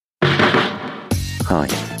Hi,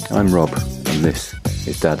 I'm Rob, and this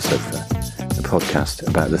is Dad's Sofa, a podcast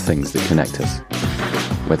about the things that connect us.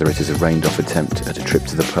 Whether it is a rained-off attempt at a trip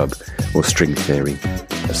to the pub, or string theory,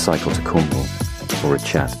 a cycle to Cornwall, or a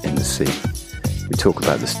chat in the sea, we talk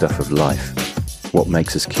about the stuff of life, what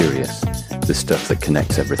makes us curious, the stuff that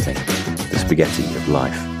connects everything, the spaghetti of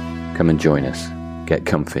life. Come and join us. Get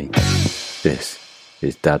comfy. This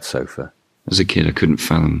is Dad's Sofa. As a kid, I couldn't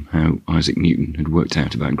fathom how Isaac Newton had worked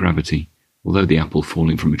out about gravity. Although the apple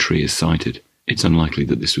falling from a tree is cited, it's unlikely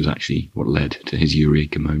that this was actually what led to his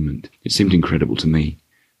eureka moment. It seemed incredible to me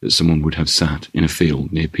that someone would have sat in a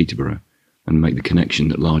field near Peterborough and make the connection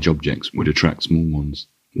that large objects would attract small ones.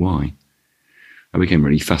 Why? I became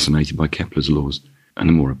really fascinated by Kepler's laws, and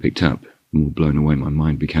the more I picked up, the more blown away my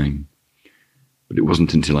mind became. But it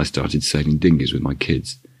wasn't until I started sailing dinghies with my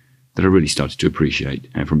kids that I really started to appreciate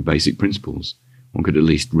how from basic principles one could at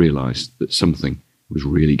least realise that something was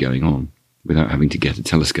really going on without having to get a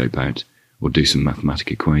telescope out or do some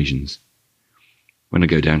mathematical equations. When I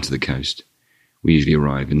go down to the coast, we usually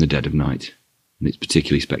arrive in the dead of night, and it's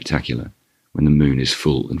particularly spectacular when the moon is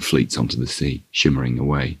full and fleets onto the sea, shimmering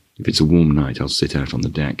away. If it's a warm night, I'll sit out on the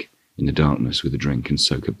deck in the darkness with a drink and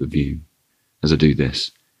soak up the view. As I do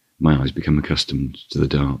this, my eyes become accustomed to the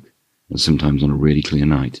dark, and sometimes on a really clear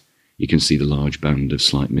night, you can see the large band of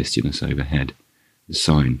slight mistiness overhead, the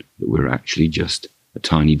sign that we're actually just a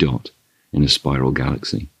tiny dot in a spiral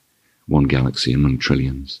galaxy, one galaxy among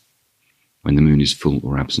trillions. When the moon is full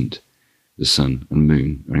or absent, the sun and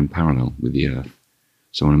moon are in parallel with the earth,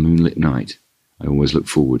 so on a moonlit night, I always look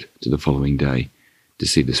forward to the following day to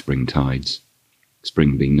see the spring tides,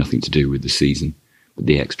 spring being nothing to do with the season, but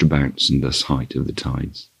the extra bounce and thus height of the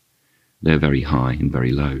tides. They are very high and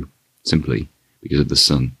very low, simply because of the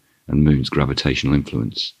sun and moon's gravitational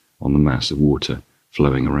influence on the mass of water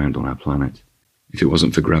flowing around on our planet. If it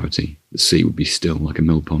wasn't for gravity, the sea would be still like a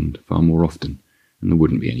mill pond far more often, and there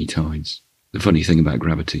wouldn't be any tides. The funny thing about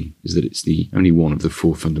gravity is that it's the only one of the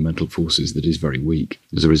four fundamental forces that is very weak.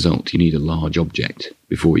 As a result, you need a large object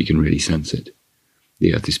before you can really sense it.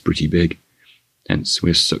 The Earth is pretty big, hence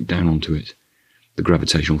we're sucked down onto it. The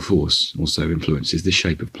gravitational force also influences the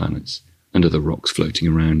shape of planets and other rocks floating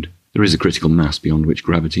around. There is a critical mass beyond which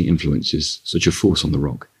gravity influences such a force on the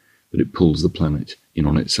rock that it pulls the planet in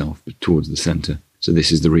on itself but towards the centre. So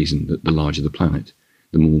this is the reason that the larger the planet,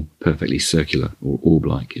 the more perfectly circular or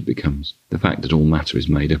orb-like it becomes. The fact that all matter is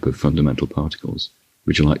made up of fundamental particles,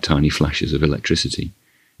 which are like tiny flashes of electricity,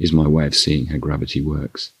 is my way of seeing how gravity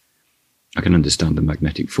works. I can understand the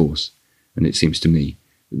magnetic force, and it seems to me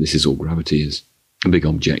that this is all gravity is. A big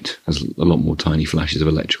object has a lot more tiny flashes of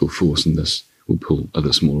electrical force and thus will pull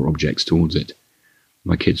other smaller objects towards it.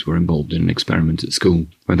 My kids were involved in an experiment at school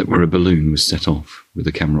where a balloon was set off with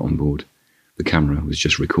a camera on board. The camera was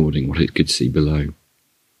just recording what it could see below.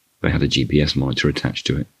 They had a GPS monitor attached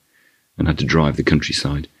to it and had to drive the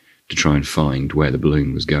countryside to try and find where the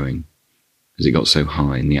balloon was going. As it got so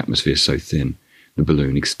high and the atmosphere so thin, the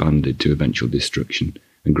balloon expanded to eventual destruction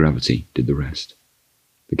and gravity did the rest.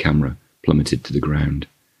 The camera plummeted to the ground.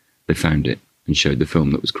 They found it and showed the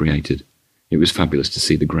film that was created. It was fabulous to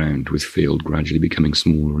see the ground with field gradually becoming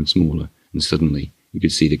smaller and smaller, and suddenly you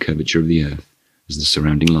could see the curvature of the earth as the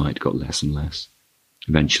surrounding light got less and less.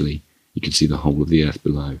 Eventually, you could see the whole of the earth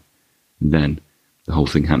below, and then the whole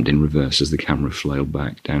thing happened in reverse as the camera flailed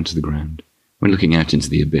back down to the ground. When looking out into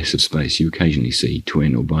the abyss of space, you occasionally see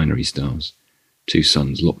twin or binary stars, two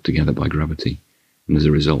suns locked together by gravity, and as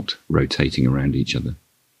a result, rotating around each other.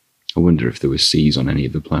 I wonder if there were seas on any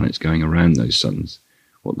of the planets going around those suns,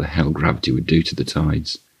 what the hell gravity would do to the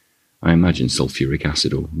tides. I imagine sulfuric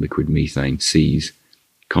acid or liquid methane seas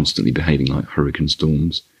constantly behaving like hurricane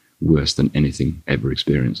storms, worse than anything ever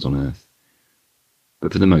experienced on Earth.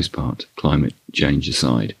 But for the most part, climate change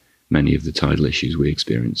aside, many of the tidal issues we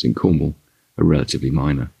experience in Cornwall are relatively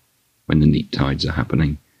minor. When the neap tides are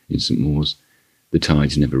happening in St Mawes, the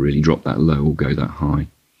tides never really drop that low or go that high,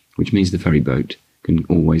 which means the ferry boat can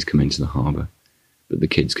always come into the harbour, but the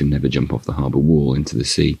kids can never jump off the harbour wall into the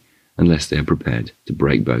sea unless they are prepared to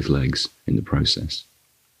break both legs in the process.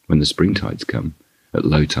 When the spring tides come, at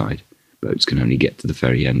low tide, boats can only get to the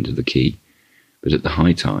ferry end of the quay, but at the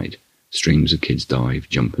high tide, streams of kids dive,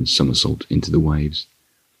 jump and somersault into the waves.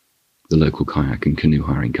 The local kayak and canoe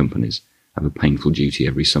hiring companies have a painful duty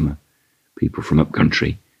every summer. People from up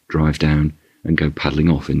country drive down and go paddling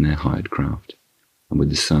off in their hired craft, and with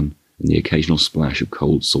the sun and the occasional splash of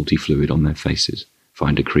cold, salty fluid on their faces,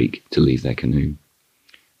 find a creek to leave their canoe.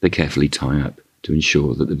 They carefully tie up to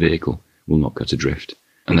ensure that the vehicle will not cut adrift,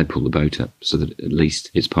 and they pull the boat up so that at least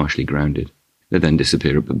it's partially grounded. They then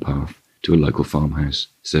disappear up the path to a local farmhouse,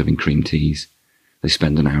 serving cream teas. They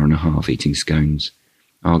spend an hour and a half eating scones,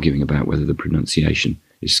 arguing about whether the pronunciation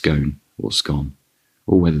is scone or scone,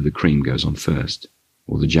 or whether the cream goes on first,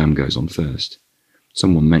 or the jam goes on first.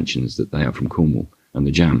 Someone mentions that they are from Cornwall, and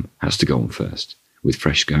the jam has to go on first, with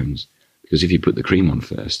fresh scones, because if you put the cream on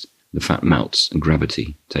first, the fat melts and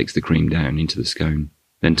gravity takes the cream down into the scone.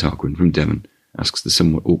 Then Tarquin from Devon asks the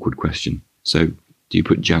somewhat awkward question, so do you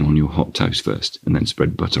put jam on your hot toast first, and then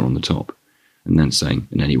spread butter on the top, and then saying,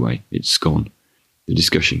 and anyway, it's scone? The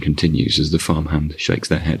discussion continues as the farmhand shakes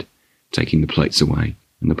their head, taking the plates away,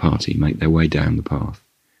 and the party make their way down the path.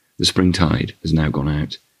 The spring tide has now gone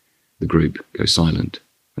out. The group goes silent,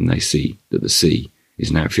 and they see that the sea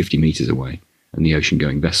is now 50 metres away, and the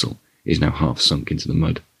ocean-going vessel is now half sunk into the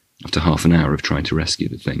mud. After half an hour of trying to rescue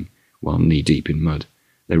the thing, while knee-deep in mud,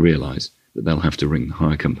 they realise that they'll have to ring the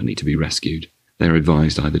hire company to be rescued. They are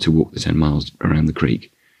advised either to walk the 10 miles around the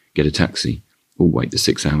creek, get a taxi, or wait the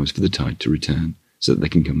 6 hours for the tide to return, so that they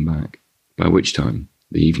can come back, by which time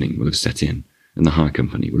the evening will have set in, and the hire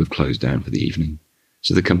company will have closed down for the evening.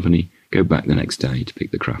 So the company go back the next day to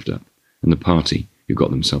pick the craft up, and the party, who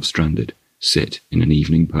got themselves stranded, sit in an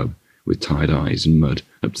evening pub with tired eyes and mud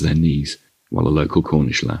up to their knees, while a local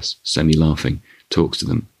Cornish lass, semi-laughing, talks to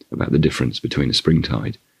them about the difference between a spring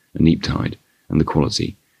tide, a neap tide, and the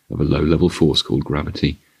quality of a low-level force called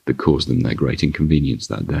gravity that caused them their great inconvenience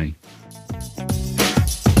that day.